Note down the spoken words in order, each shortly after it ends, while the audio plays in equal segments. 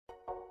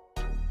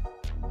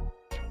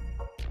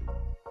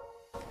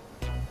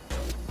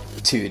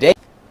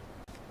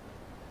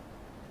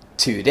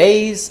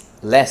Today's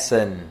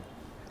lesson,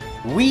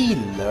 we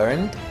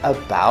learned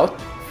about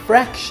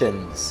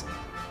fractions.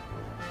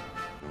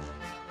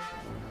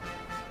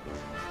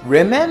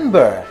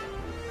 Remember,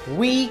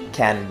 we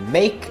can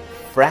make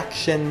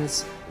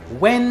fractions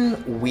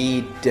when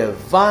we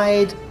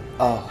divide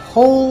a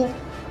whole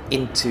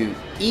into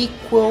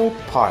equal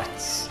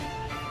parts.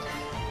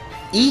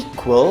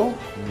 Equal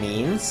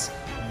means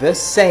the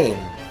same.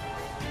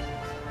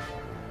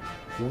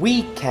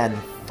 We can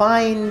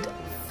find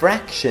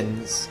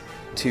fractions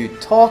to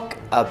talk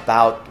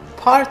about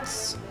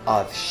parts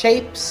of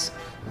shapes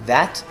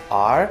that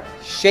are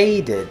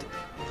shaded.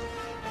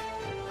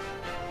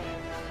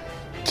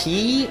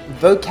 Key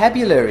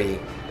vocabulary: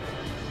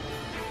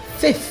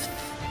 fifth,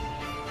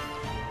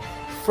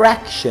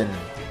 fraction,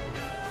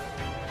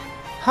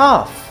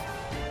 half,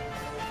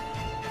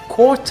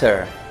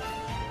 quarter,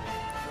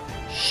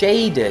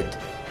 shaded,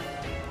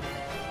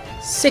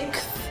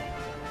 sixth,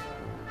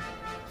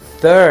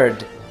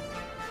 third,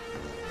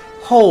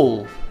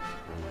 whole.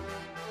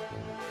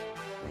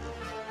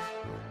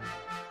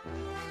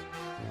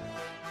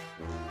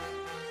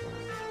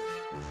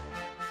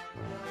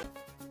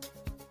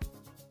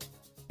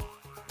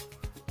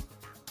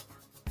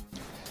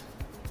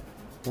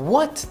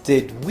 What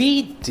did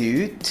we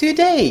do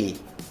today?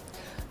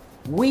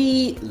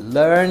 We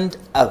learned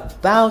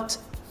about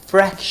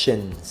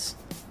fractions.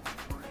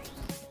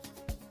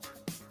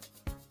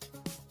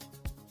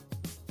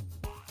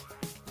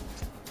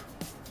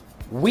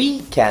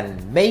 We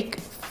can make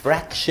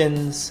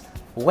fractions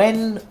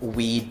when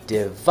we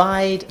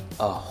divide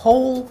a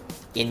whole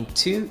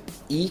into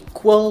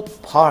equal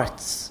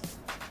parts.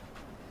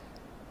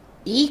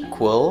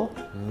 Equal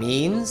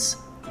means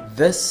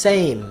the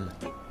same.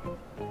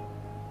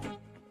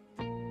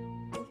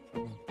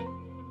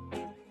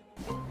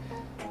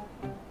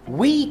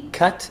 We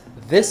cut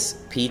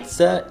this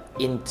pizza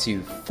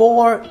into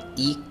 4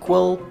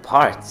 equal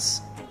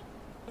parts.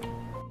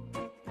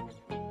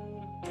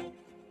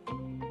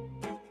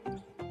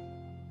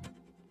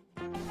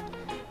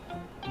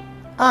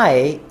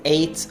 I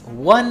ate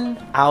 1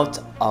 out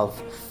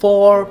of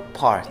 4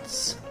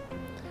 parts,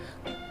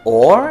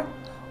 or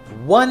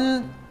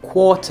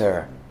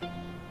 1/4.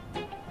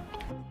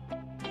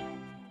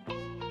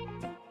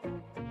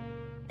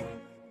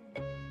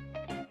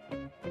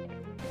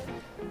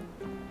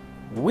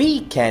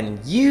 We can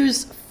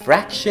use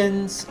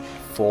fractions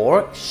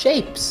for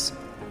shapes.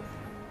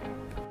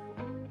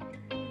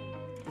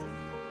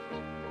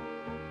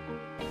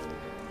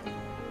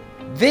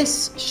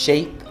 This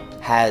shape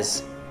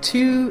has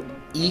 2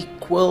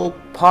 equal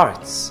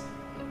parts.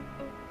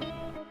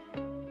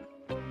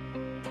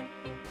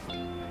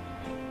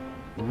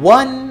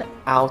 1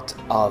 out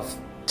of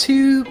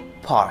 2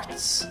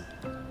 parts,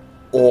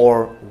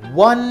 or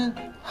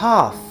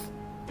 1/2,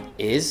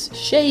 is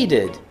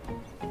shaded.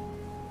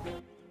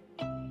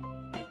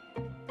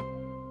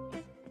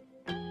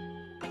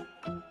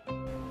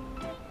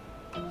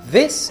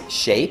 This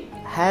shape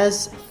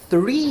has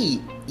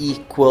 3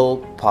 equal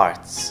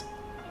parts.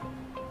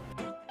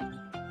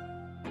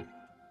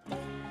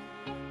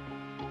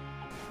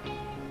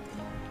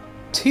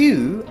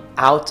 2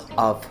 out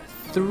of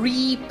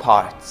 3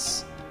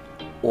 parts,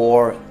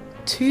 or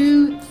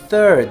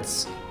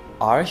 2/3,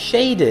 are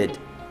shaded.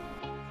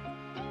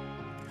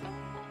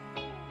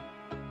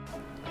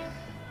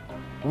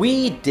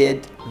 We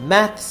did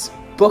Maths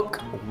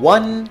Book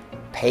 1,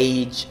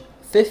 page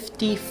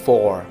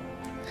 54.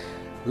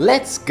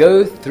 Let's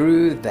go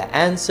through the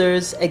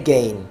answers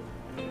again.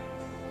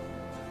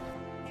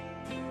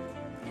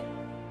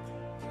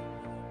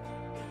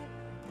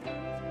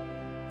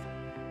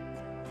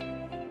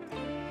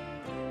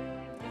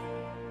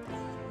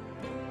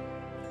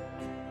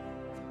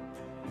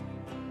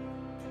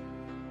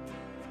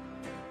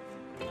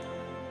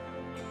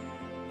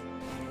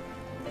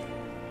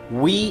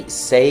 We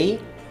say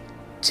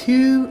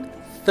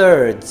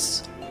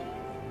 2/3.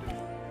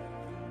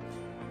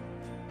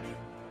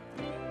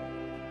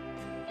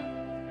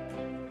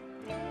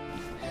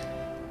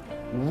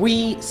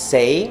 We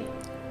say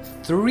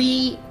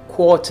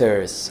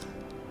 3/4.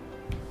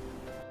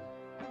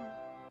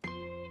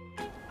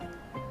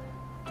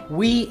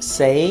 We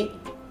say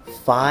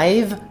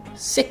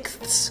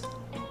 5/6.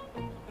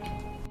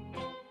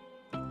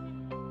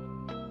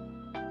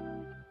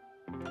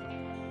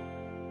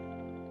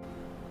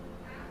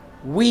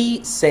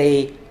 We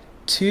say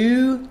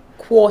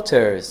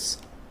 2/4.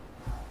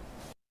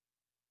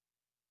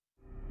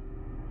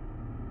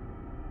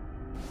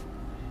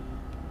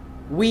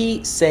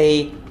 We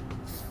say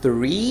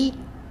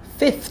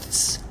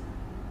 3/5.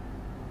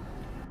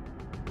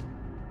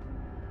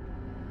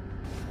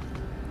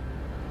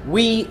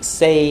 We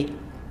say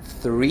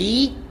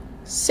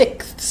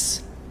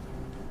 3/6.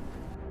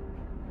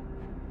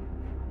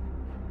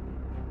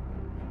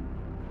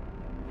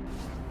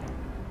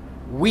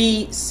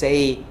 We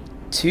say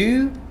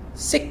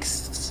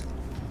 2/6.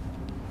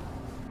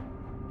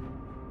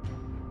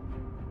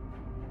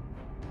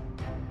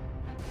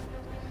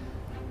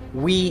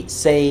 We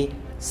say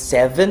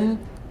 7/8.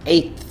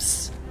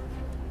 eighths.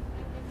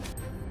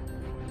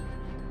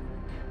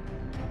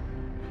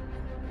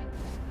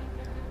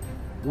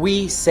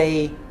 We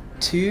say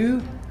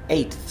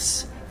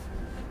 2/8.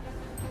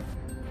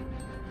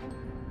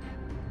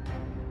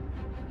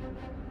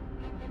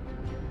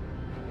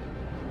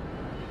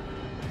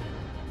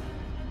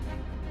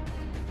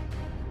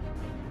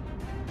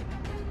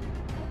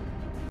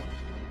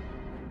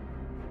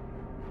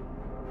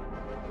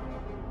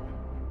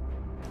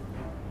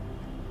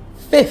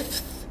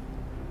 Fifth.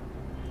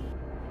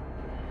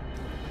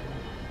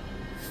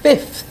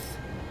 Fifth.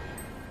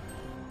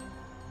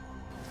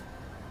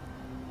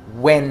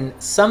 When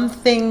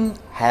something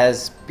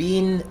has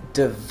been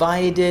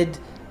divided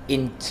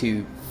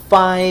into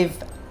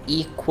 5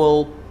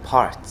 equal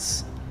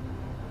parts.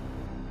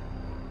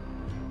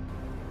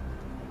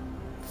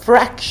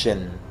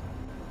 Fraction.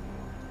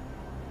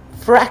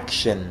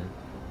 Fraction.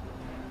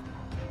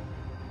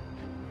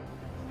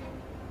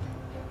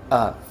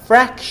 A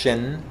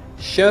fraction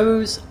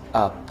shows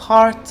a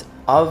part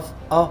of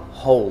a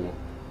whole.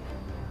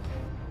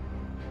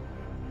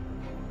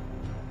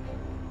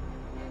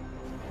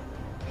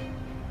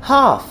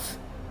 Half.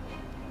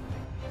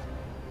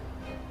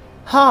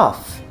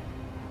 Half.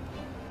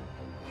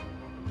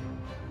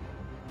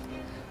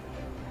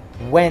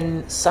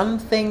 When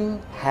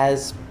something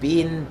has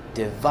been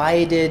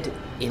divided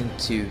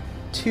into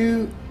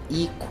 2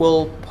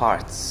 equal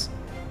parts.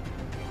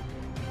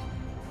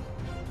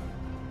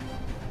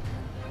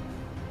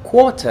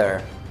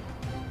 Quarter.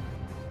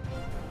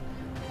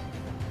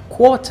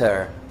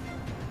 Quarter.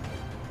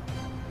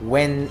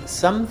 When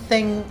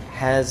something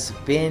has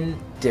been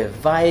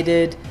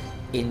divided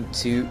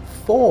into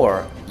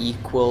 4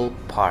 equal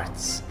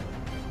parts.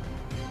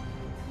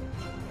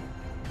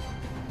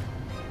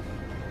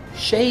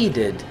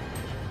 Shaded.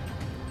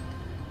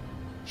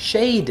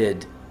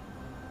 Shaded.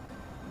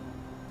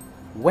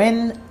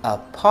 When a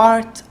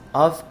part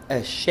of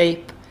a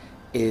shape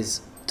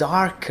is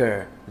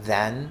darker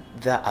than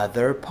the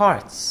other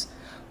parts,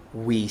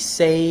 we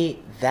say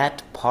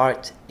that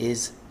part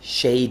is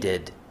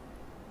shaded.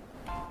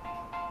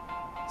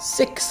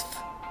 Sixth.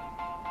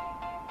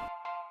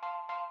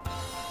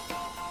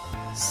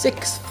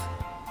 Sixth.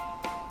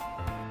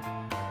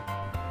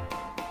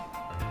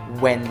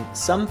 When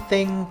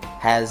something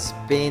has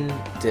been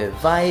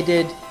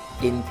divided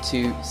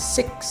into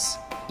 6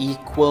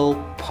 equal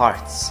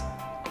parts.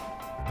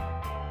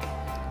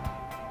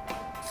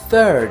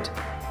 Third.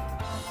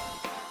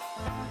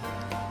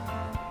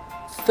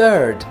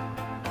 Third.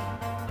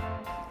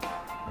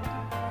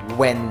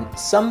 When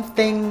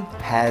something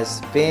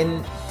has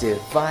been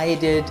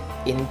divided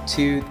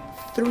into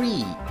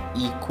 3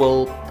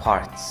 equal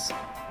parts.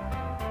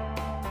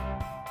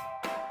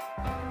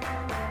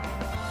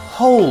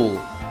 Whole.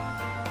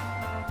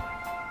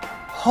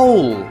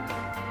 Whole.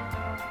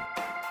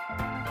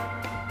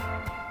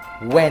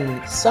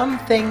 When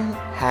something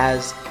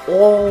has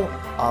all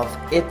of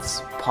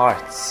its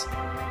parts.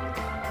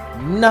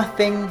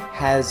 Nothing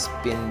has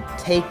been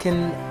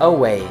taken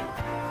away.